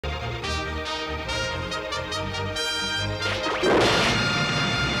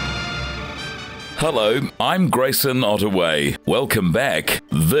Hello, I'm Grayson Ottaway. Welcome back.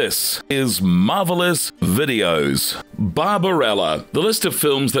 This is Marvelous Videos. Barbarella, the list of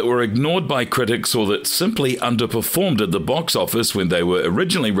films that were ignored by critics or that simply underperformed at the box office when they were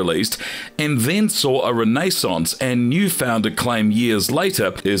originally released, and then saw a renaissance and newfound acclaim years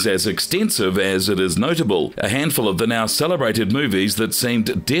later, is as extensive as it is notable. A handful of the now celebrated movies that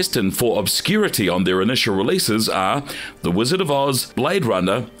seemed destined for obscurity on their initial releases are The Wizard of Oz, Blade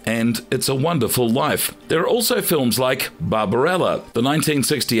Runner, and It's a Wonderful Life. There are also films like Barbarella. The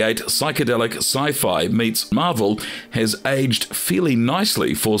 1968 psychedelic sci-fi meets Marvel has aged fairly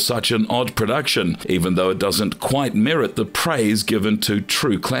nicely for such an odd production, even though it doesn't quite merit the praise given to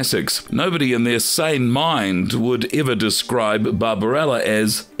true classics. Nobody in their sane mind would ever describe Barbarella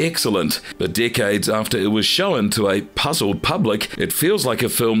as excellent, but decades after it was shown to a puzzled public, it feels like a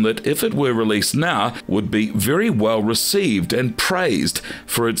film that, if it were released now, would be very well received and praised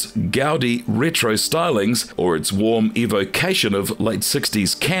for its gaudy retro stylings or its warm evocation of late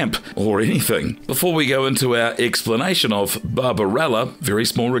 60s camp or anything. Before we go into our explanation of Barbarella, very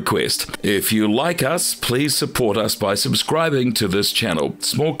small request. If you like us, please support us by subscribing to this channel.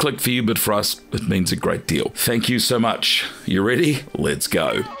 Small click for you, but for us, it means a great deal. Thank you so much. You ready? Let's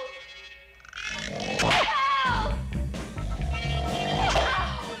go.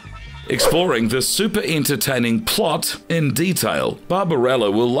 Exploring the super entertaining plot in detail, Barbarella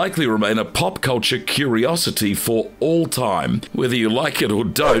will likely remain a pop culture curiosity for all time. Whether you like it or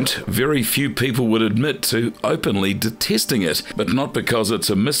don't, very few people would admit to openly detesting it, but not because it's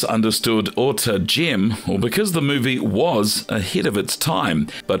a misunderstood auteur gem or because the movie was ahead of its time,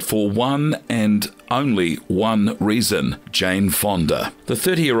 but for one and only one reason: Jane Fonda. The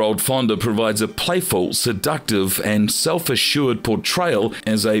 30-year-old Fonda provides a playful, seductive, and self-assured portrayal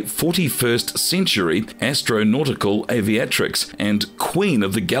as a 41st century astronautical aviatrix and queen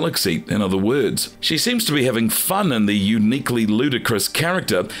of the galaxy, in other words. She seems to be having fun in the uniquely ludicrous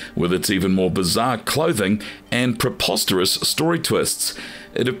character, with its even more bizarre clothing and preposterous story twists.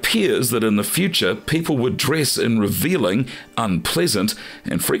 It appears that in the future, people would dress in revealing, unpleasant,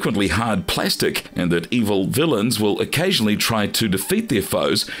 and frequently hard plastic, and that evil villains will occasionally try to defeat their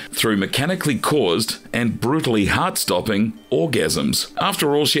foes through mechanically caused and brutally heart-stopping orgasms.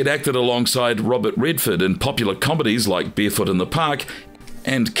 After all, she had acted alongside Robert Redford in popular comedies like Barefoot in the Park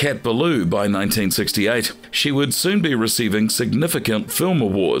and Cat Ballou by 1968. She would soon be receiving significant film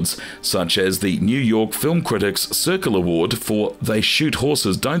awards, such as the New York Film Critics Circle Award for They Shoot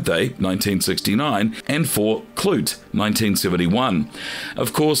Horses, Don't They? 1969, and for Clute, 1971.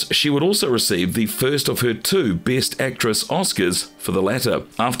 Of course, she would also receive the first of her two Best Actress Oscars for the latter.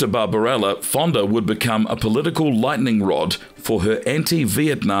 After Barbarella, Fonda would become a political lightning rod for her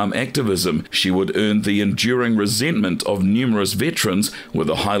anti-Vietnam activism. She would earn the enduring resentment of numerous veterans with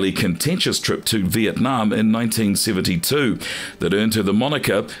a highly contentious trip to Vietnam in 1972 that earned her the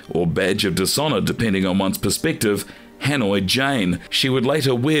moniker, or badge of dishonor depending on one's perspective, Hanoi Jane. She would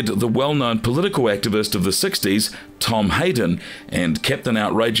later wed the well-known political activist of the 60s, Tom Hayden, and Captain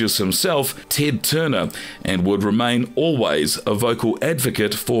Outrageous himself, Ted Turner, and would remain always a vocal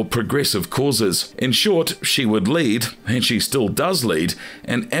advocate for progressive causes. In short, she would lead, and she still does lead,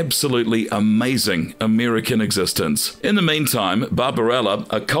 an absolutely amazing American existence. In the meantime, Barbarella,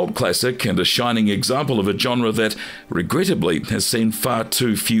 a cult classic and a shining example of a genre that, regrettably, has seen far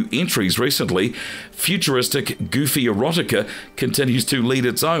too few entries recently, futuristic, goofy erotica continues to lead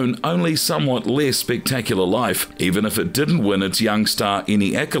its own, only somewhat less spectacular life. Even if it didn't win its young star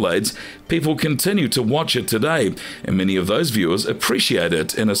any accolades, people continue to watch it today, and many of those viewers appreciate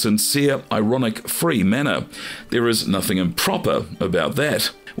it in a sincere, ironic, free manner. There is nothing improper about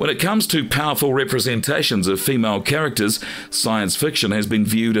that. When it comes to powerful representations of female characters, science fiction has been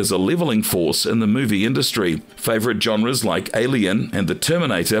viewed as a leveling force in the movie industry. Favorite genres like Alien and The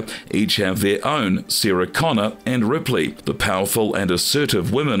Terminator each have their own Sarah Connor and Ripley, the powerful and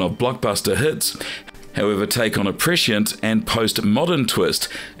assertive women of blockbuster hits. However, take on a prescient and post-modern twist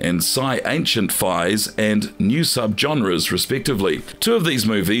in sci-ancient phase and new subgenres, respectively. Two of these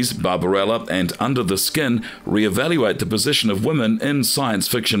movies, Barbarella and Under the Skin, reevaluate the position of women in science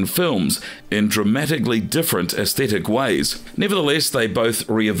fiction films in dramatically different aesthetic ways. Nevertheless, they both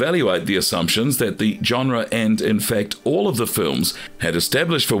reevaluate the assumptions that the genre and, in fact, all of the films had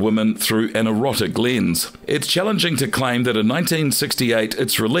established for women through an erotic lens. It's challenging to claim that in 1968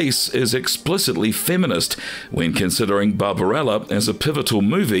 its release is explicitly feminine feminist when considering Barbarella as a pivotal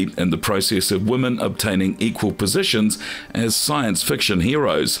movie in the process of women obtaining equal positions as science fiction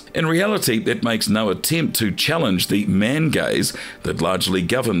heroes. In reality, it makes no attempt to challenge the man gaze that largely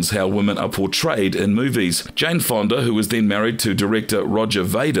governs how women are portrayed in movies. Jane Fonda, who was then married to director Roger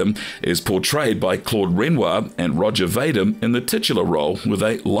Vadim, is portrayed by Claude Renoir and Roger Vadim in the titular role with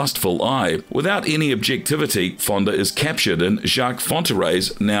a lustful eye. Without any objectivity, Fonda is captured in Jacques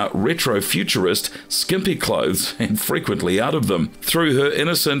Fonteray's now retro-futurist, skimpy clothes and frequently out of them. Through her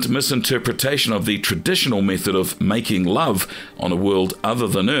innocent misinterpretation of the traditional method of making love on a world other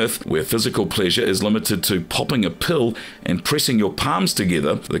than Earth, where physical pleasure is limited to popping a pill and pressing your palms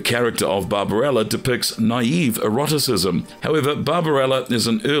together, the character of Barbarella depicts naive eroticism. However, Barbarella is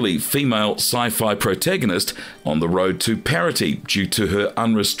an early female sci-fi protagonist on the road to parity due to her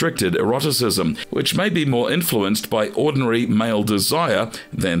unrestricted eroticism, which may be more influenced by ordinary male desire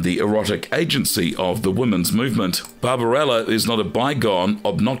than the erotic agency of the women's movement. Barbarella is not a bygone,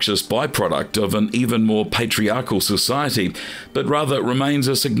 obnoxious byproduct of an even more patriarchal society, but rather remains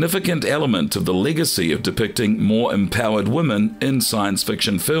a significant element of the legacy of depicting more empowered women in science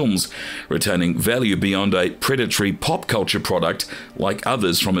fiction films, retaining value beyond a predatory pop culture product like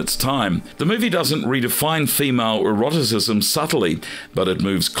others from its time. The movie doesn't redefine female eroticism subtly, but it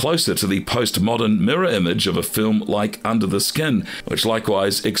moves closer to the postmodern mirror image of a film like Under the Skin, which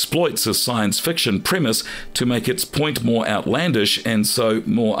likewise exploits a science fiction premise to make its point more outlandish and so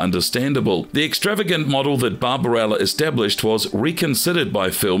more understandable. The extravagant model that Barbarella established was reconsidered by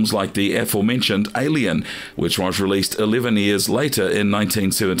films like the aforementioned Alien, which was released 11 years later in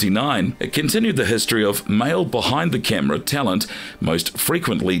 1979. It continued the history of male behind-the-camera talent, most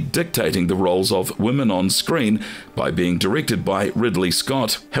frequently dictating the roles of women on screen by being directed by Ridley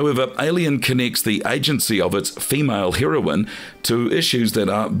Scott. However, Alien connects the agency of its female heroine to issues that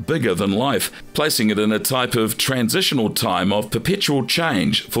are bigger than life, placing it in a type of transitional time of perpetual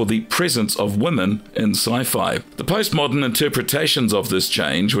change for the presence of women in sci-fi. The postmodern interpretations of this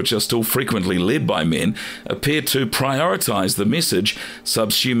change, which are still frequently led by men, appear to prioritize the message,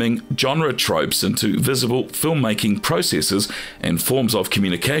 subsuming genre tropes into visible filmmaking processes and forms of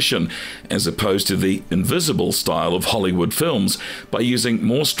communication, as opposed to the invisible style of Hollywood films, by using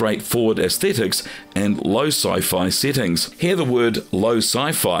more straightforward aesthetics and low sci-fi settings. Here the word low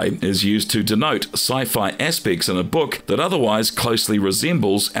sci-fi is used to denote sci-fi aspects in a book that otherwise closely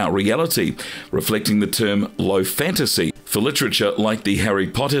resembles our reality, reflecting the term low fantasy for literature like the Harry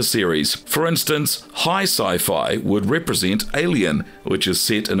Potter series. For instance, high sci-fi would represent Alien, which is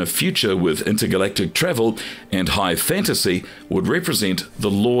set in a future with intergalactic travel, and high fantasy would represent The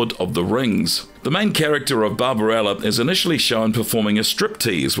Lord of the Rings. The main character of Barbarella is initially shown performing a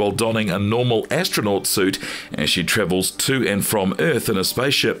striptease while donning a normal astronaut suit as she travels to and from Earth in a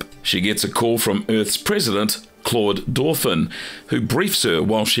spaceship. She gets a call from Earth's president, Claude Dauphin, who briefs her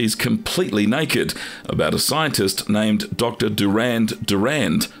while she's completely naked about a scientist named Dr.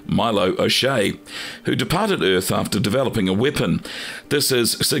 Durand, Milo O'Shea, who departed Earth after developing a weapon. This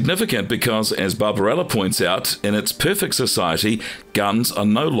is significant because, as Barbarella points out, in its perfect society, guns are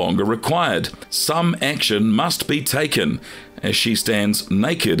no longer required. Some action must be taken, as she stands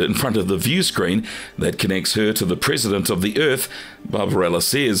naked in front of the view screen that connects her to the president of the Earth. Barbarella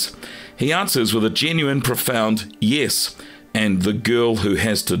says. He answers with a genuine, profound yes, and the girl who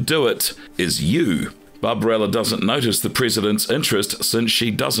has to do it is you. Barbarella doesn't notice the president's interest since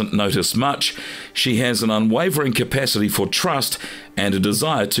she doesn't notice much. She has an unwavering capacity for trust and a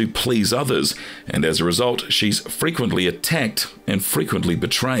desire to please others, and as a result, she's frequently attacked and frequently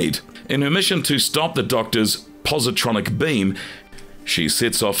betrayed. In her mission to stop the Doctor's positronic beam, she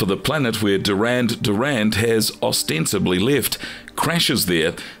sets off for the planet where Durand has ostensibly left, crashes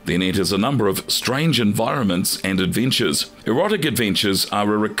there, then enters a number of strange environments and adventures. Erotic adventures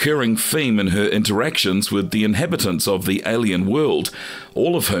are a recurring theme in her interactions with the inhabitants of the alien world,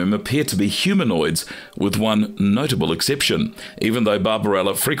 all of whom appear to be humanoids, with one notable exception. Even though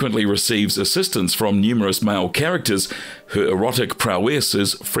Barbarella frequently receives assistance from numerous male characters, her erotic prowess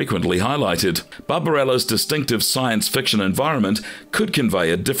is frequently highlighted. Barbarella's distinctive science fiction environment could convey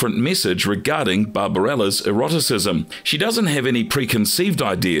a different message regarding Barbarella's eroticism. She doesn't have any preconceived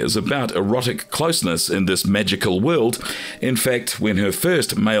ideas about erotic closeness in this magical world. In fact, when her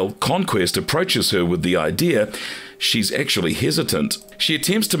first male conquest approaches her with the idea, she's actually hesitant. She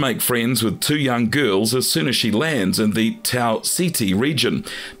attempts to make friends with two young girls as soon as she lands in the Tau Ceti region,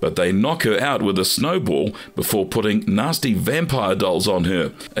 but they knock her out with a snowball before putting nasty vampire dolls on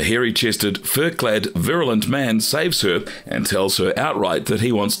her. A hairy-chested, fur-clad, virulent man saves her and tells her outright that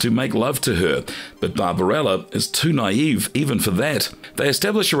he wants to make love to her, but Barbarella is too naive even for that. They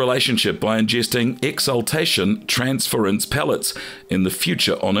establish a relationship by ingesting exaltation transference pellets in the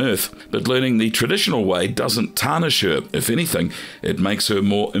future on Earth, but learning the traditional way doesn't tarnish her. If anything, it makes her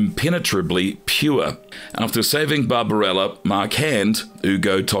more impenetrably pure. After saving Barbarella, Mark Hand,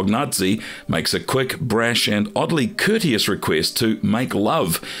 Ugo Tognazzi, makes a quick, brash and oddly courteous request to make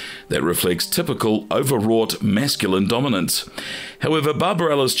love that reflects typical overwrought masculine dominance. However,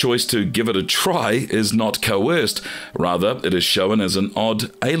 Barbarella's choice to give it a try is not coerced, rather it is shown as an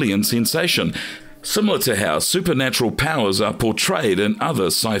odd alien sensation, similar to how supernatural powers are portrayed in other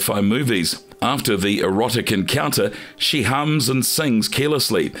sci-fi movies. After the erotic encounter, she hums and sings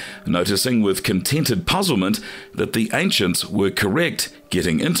carelessly, noticing with contented puzzlement that the ancients were correct.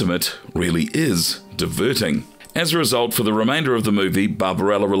 Getting intimate really is diverting. As a result, for the remainder of the movie,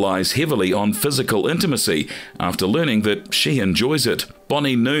 Barbarella relies heavily on physical intimacy after learning that she enjoys it.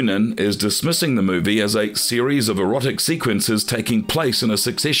 Bonnie Noonan is dismissing the movie as a series of erotic sequences taking place in a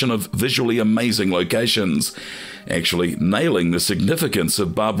succession of visually amazing locations, actually nailing the significance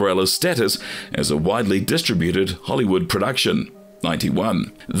of Barbarella's status as a widely distributed Hollywood production.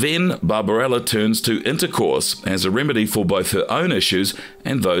 91. Then Barbarella turns to intercourse as a remedy for both her own issues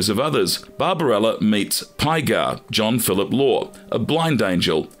and those of others. Barbarella meets Pygar, John Philip Law, a blind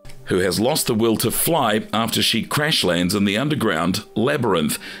angel who has lost the will to fly after she crash lands in the underground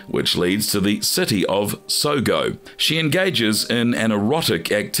labyrinth, which leads to the city of Sogo. She engages in an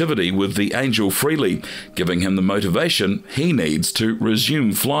erotic activity with the angel freely, giving him the motivation he needs to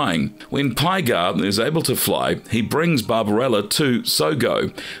resume flying. When Pygar is able to fly, he brings Barbarella to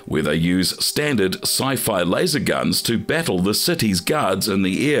Sogo, where they use standard sci-fi laser guns to battle the city's guards in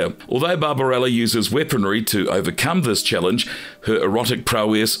the air. Although Barbarella uses weaponry to overcome this challenge, her erotic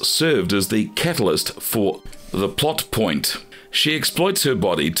prowess served as the catalyst for the plot point. She exploits her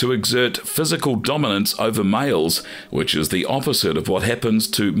body to exert physical dominance over males, which is the opposite of what happens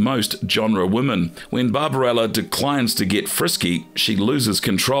to most genre women. When Barbarella declines to get frisky, she loses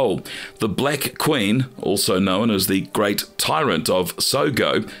control. The Black Queen, also known as the Great Tyrant of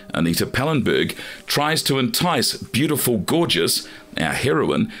Sogo, Anita Pallenberg, tries to entice Beautiful Gorgeous, our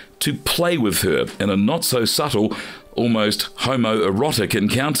heroine, to play with her in a not-so-subtle, almost homoerotic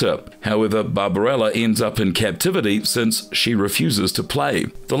encounter. However, Barbarella ends up in captivity since she refuses to play.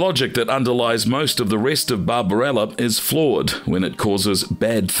 The logic that underlies most of the rest of Barbarella is flawed when it causes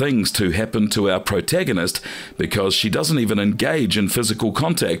bad things to happen to our protagonist because she doesn't even engage in physical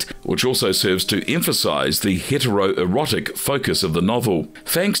contact, which also serves to emphasize the heteroerotic focus of the novel.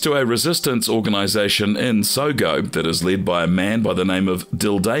 Thanks to a resistance organization in Sogo that is led by a man by the name of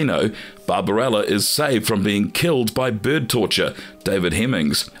Dildano, Barbarella is saved from being killed by bird torture, David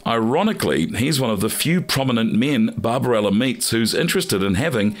Hemmings. Ironically, he's one of the few prominent men Barbarella meets who's interested in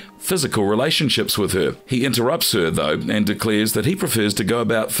having physical relationships with her. He interrupts her, though, and declares that he prefers to go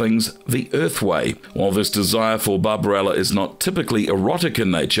about things the Earth way. While this desire for Barbarella is not typically erotic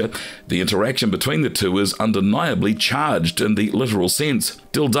in nature, the interaction between the two is undeniably charged in the literal sense.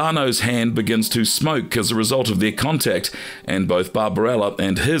 Dildano's hand begins to smoke as a result of their contact, and both Barbarella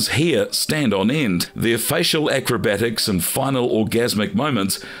and his hair stand on end. Their facial acrobatics and final orgasmic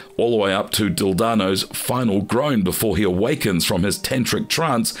moments, all the way up to Dildano's final groan before he awakens from his tantric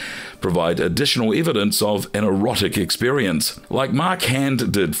trance, provide additional evidence of an erotic experience. Like Mark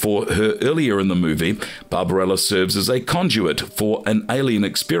Hand did for her earlier in the movie, Barbarella serves as a conduit for an alien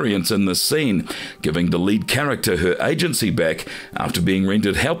experience in this scene, giving the lead character her agency back after being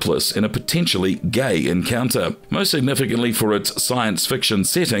rendered helpless in a potentially gay encounter. Most significantly for its science fiction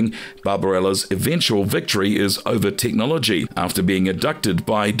setting, Barbarella's eventual victory is over technology. After being abducted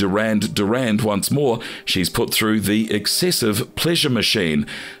by Durand once more, she's put through the excessive pleasure machine,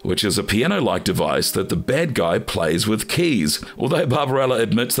 which is a piano-like device that the bad guy plays with keys. Although Barbarella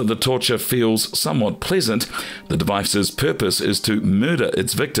admits that the torture feels somewhat pleasant, the device's purpose is to murder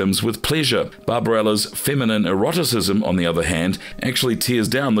its victims with pleasure. Barbarella's feminine eroticism, on the other hand, actually tears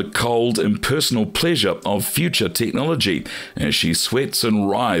down the cold, impersonal pleasure of future technology as she sweats and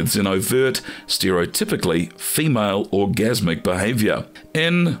writhes in overt, stereotypically female orgasmic behavior.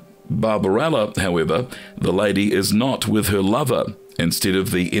 In Barbarella, however, the lady is not with her lover. instead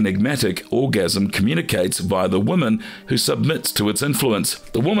of the enigmatic orgasm communicates via the woman who submits to its influence.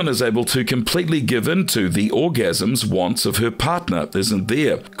 The woman is able to completely give in to the orgasm's wants of her partner isn't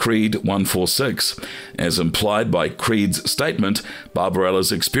there. Creed 146. As implied by Creed's statement,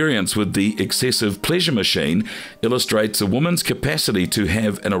 Barbarella's experience with the excessive pleasure machine illustrates a woman's capacity to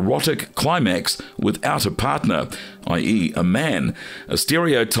have an erotic climax without a partner, i.e. a man, a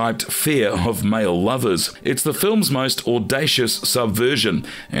stereotyped fear of male lovers. It's the film's most audacious subversion,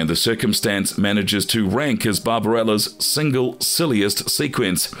 and the circumstance manages to rank as Barbarella's single silliest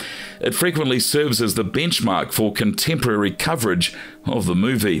sequence. It frequently serves as the benchmark for contemporary coverage of the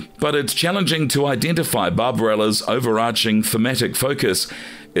movie. But it's challenging to identify Barbarella's overarching thematic focus.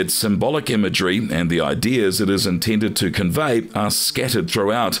 Its symbolic imagery and the ideas it is intended to convey are scattered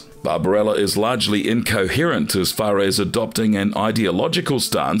throughout. Barbarella is largely incoherent as far as adopting an ideological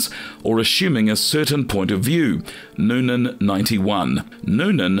stance or assuming a certain point of view. Noonan 91.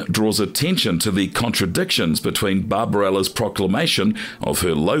 Noonan draws attention to the contradictions between Barbarella's proclamation of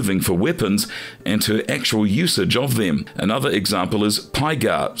her loathing for weapons and her actual usage of them. Another example is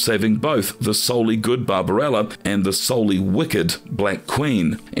Pygar, saving both the solely good Barbarella and the solely wicked Black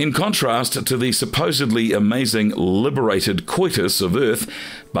Queen. In contrast to the supposedly amazing liberated coitus of Earth,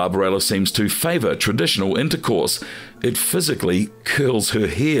 Barbarella seems to favour traditional intercourse. It physically curls her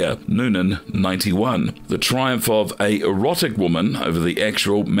hair. Noonan 91. The triumph of a erotic woman over the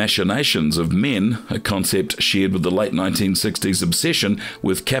actual machinations of men, a concept shared with the late 1960s obsession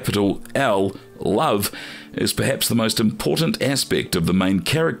with capital L, love, is perhaps the most important aspect of the main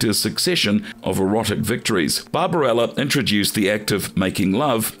character's succession of erotic victories. Barbarella introduced the act of making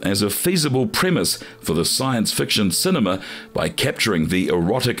love as a feasible premise for the science fiction cinema by capturing the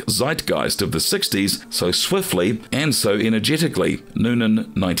erotic zeitgeist of the 60s so swiftly and so energetically.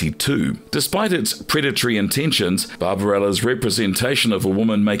 Noonan 92. Despite its predatory intentions, Barbarella's representation of a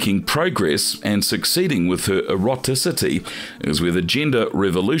woman making progress and succeeding with her eroticity is where the gender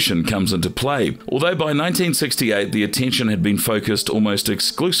revolution comes into play. Although by 1968 the attention had been focused almost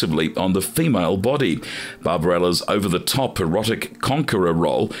exclusively on the female body, Barbarella's over-the-top erotic conqueror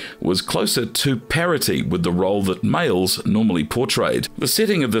role was closer to parity with the role that males normally portrayed. The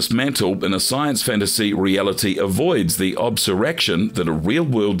setting of this mantle in a science fantasy reality avoids the obsurrection that a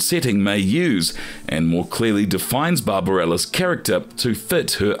real-world setting may use, and more clearly defines Barbarella's character to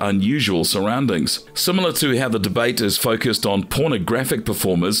fit her unusual surroundings. Similar to how the debate is focused on pornographic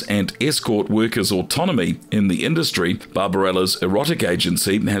performers and escort workers' autonomy in the industry, Barbarella's erotic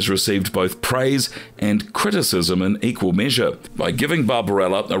agency has received both praise and criticism in equal measure. By giving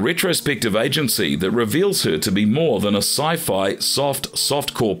Barbarella a retrospective agency that reveals her to be more than a sci-fi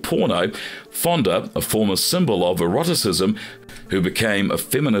softcore porno, Fonda, a former symbol of eroticism, who became a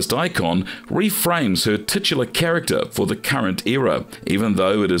feminist icon, reframes her titular character for the current era. Even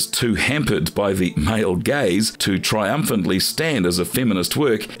though it is too hampered by the male gaze to triumphantly stand as a feminist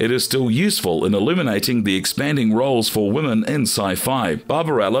work, it is still useful in illuminating the expanding roles for women in sci-fi.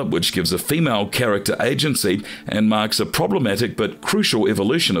 Barbarella, which gives a female character agency and marks a problematic but crucial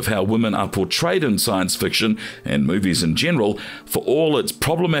evolution of how women are portrayed in science fiction and movies in general, for all its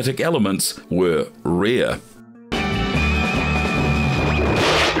problematic elements, were rare.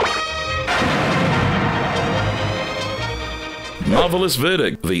 Marvelous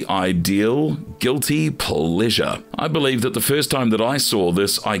verdict. The ideal guilty pleasure. I believe that the first time that I saw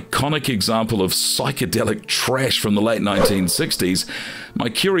this iconic example of psychedelic trash from the late 1960s, my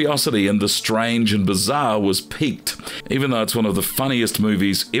curiosity in the strange and bizarre was piqued. Even though it's one of the funniest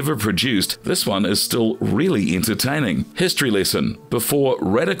movies ever produced, this one is still really entertaining. History lesson. Before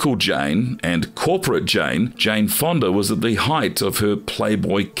Radical Jane and Corporate Jane, Jane Fonda was at the height of her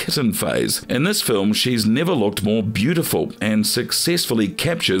Playboy kitten phase. In this film, she's never looked more beautiful and successfully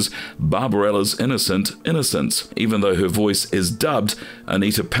captures Barbarella's innocent innocence. Even though her voice is dubbed,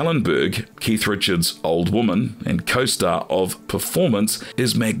 Anita Pallenberg, Keith Richards' old woman and co-star of Performance,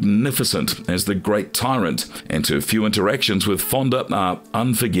 is magnificent as the great tyrant, and her few interactions with Fonda are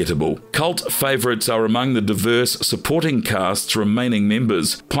unforgettable. Cult favourites are among the diverse supporting cast's remaining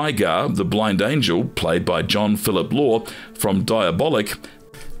members. Pygar, the blind angel, played by John Philip Law from Diabolic,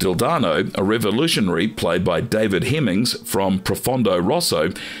 Dildano, a revolutionary played by David Hemmings from Profondo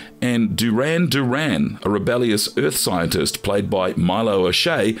Rosso, and Duran Duran, a rebellious earth scientist played by Milo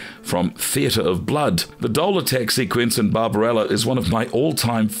O'Shea from Theatre of Blood. The Dole attack sequence in Barbarella is one of my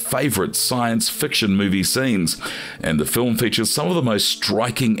all-time favourite science fiction movie scenes, and the film features some of the most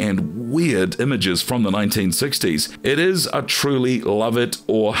striking and weird images from the 1960s. It is a truly love it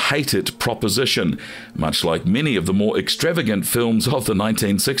or hate it proposition, much like many of the more extravagant films of the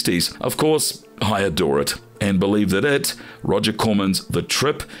 1960s. Of course, I adore it. and believe that it, Roger Corman's The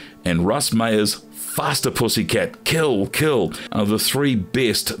Trip, and Russ Meyer's Faster Pussycat, Kill, Kill are the three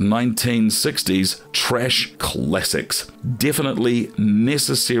best 1960s trash classics. Definitely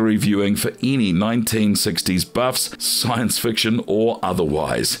necessary viewing for any 1960s buffs, science fiction or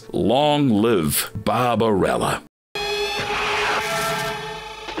otherwise. Long live Barbarella.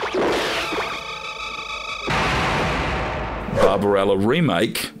 Barbarella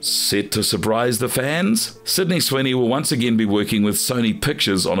remake set to surprise the fans? Sydney Sweeney will once again be working with Sony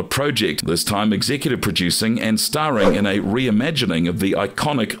Pictures on a project, this time executive producing and starring in a reimagining of the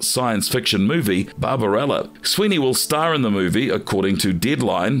iconic science fiction movie Barbarella. Sweeney will star in the movie, according to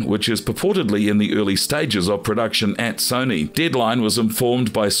Deadline, which is purportedly in the early stages of production at Sony. Deadline was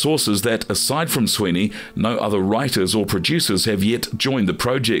informed by sources that, aside from Sweeney, no other writers or producers have yet joined the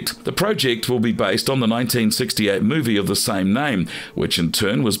project. The project will be based on the 1968 movie of the same name, which in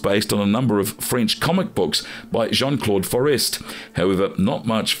turn was based on a number of French comic books by Jean-Claude Forest. However, not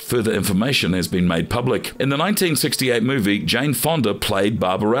much further information has been made public. In the 1968 movie, Jane Fonda played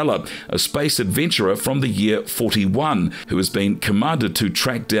Barbarella, a space adventurer from the year 41, who has been commanded to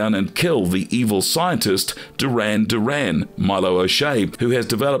track down and kill the evil scientist Duran Duran, Milo O'Shea, who has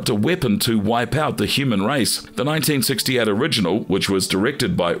developed a weapon to wipe out the human race. The 1968 original, which was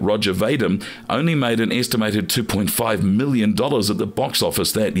directed by Roger Vadim, only made an estimated $2.5 million at the box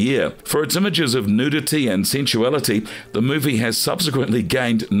office that year. For its images of nudity and sensuality, the movie has subsequently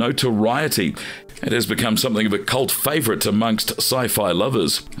gained notoriety. It has become something of a cult favourite amongst sci-fi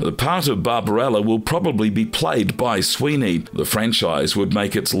lovers. The part of Barbarella will probably be played by Sweeney. The franchise would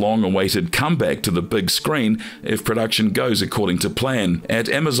make its long-awaited comeback to the big screen if production goes according to plan. At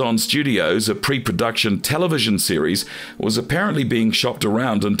Amazon Studios, a pre-production television series was apparently being shopped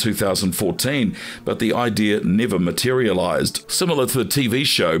around in 2014, but the idea never materialised. Similar to the TV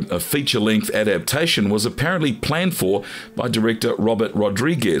show, a feature-length adaptation was apparently planned for by director Robert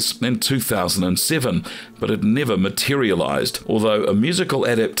Rodriguez in 2007. But it never materialized, although a musical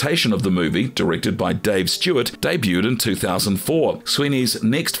adaptation of the movie, directed by Dave Stewart, debuted in 2004. Sweeney's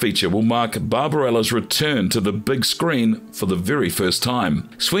next feature will mark Barbarella's return to the big screen for the very first time.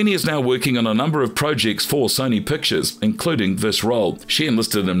 Sweeney is now working on a number of projects for Sony Pictures, including this role. She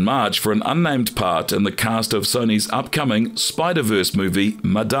enlisted in March for an unnamed part in the cast of Sony's upcoming Spider-Verse movie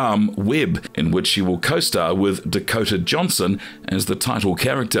Madame Web, in which she will co-star with Dakota Johnson as the title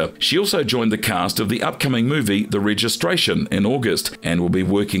character. She also joined the cast of the upcoming movie The Registration in August and will be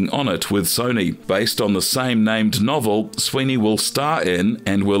working on it with Sony. Based on the same named novel, Sweeney will star in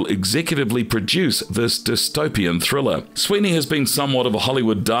and will executively produce this dystopian thriller. Sweeney has been somewhat of a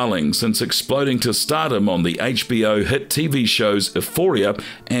Hollywood darling since exploding to stardom on the HBO hit TV shows Euphoria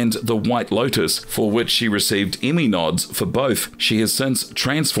and The White Lotus, for which she received Emmy nods for both. She has since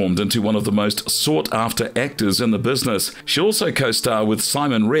transformed into one of the most sought-after actors in the business. She'll also co-star with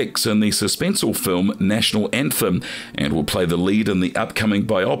Simon Rex in the suspenseful film National Anthem and will play the lead in the upcoming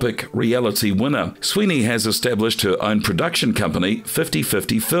biopic Reality Winner. Sweeney has established her own production company,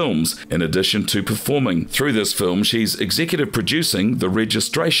 50/50 Films, in addition to performing. Through this film, she's executive producing The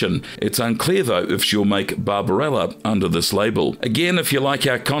Registration. It's unclear though if she'll make Barbarella under this label. Again, if you like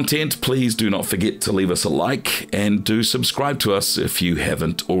our content, please do not forget to leave us a like and do subscribe to us if you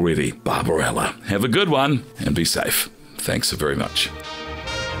haven't already. Barbarella. Have a good one and be safe. Thanks so very much.